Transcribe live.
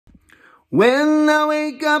When I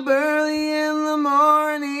wake up early in the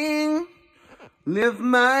morning, lift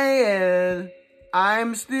my head,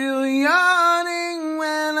 I'm still yawning.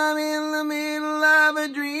 When I'm in the middle of a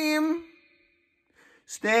dream,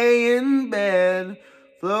 stay in bed,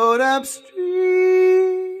 float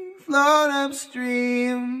upstream, float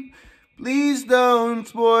upstream. Please don't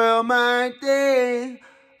spoil my day,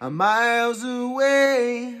 I'm miles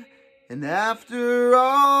away, and after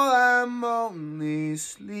all I'm only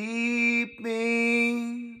sleeping.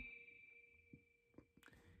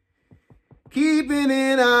 Keeping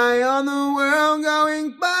an eye on the world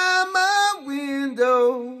going by my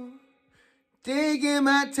window, taking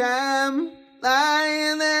my time,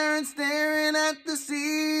 lying there and staring at the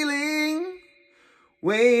ceiling,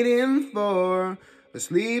 waiting for a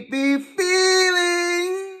sleepy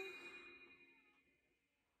feeling.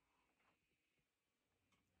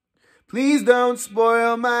 Please don't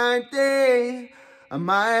spoil my day, I'm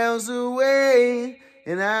miles away,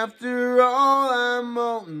 and after all I'm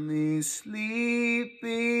only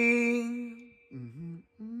sleeping.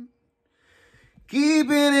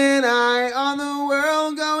 Keeping an eye on the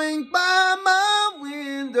world going by my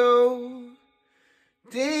window,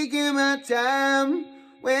 taking my time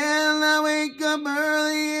when I wake up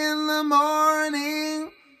early in the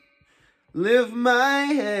morning, lift my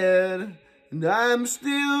head, and I'm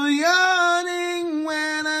still yawning.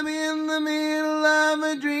 When I'm in the middle of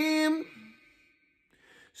a dream,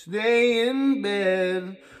 stay in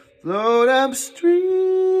bed, float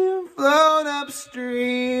upstream, float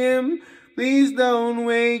upstream. Please don't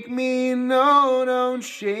wake me, no, don't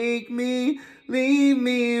shake me, leave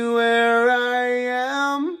me where I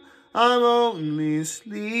am, I'm only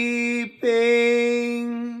sleeping.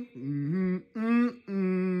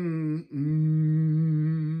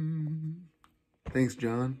 Thanks,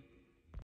 John.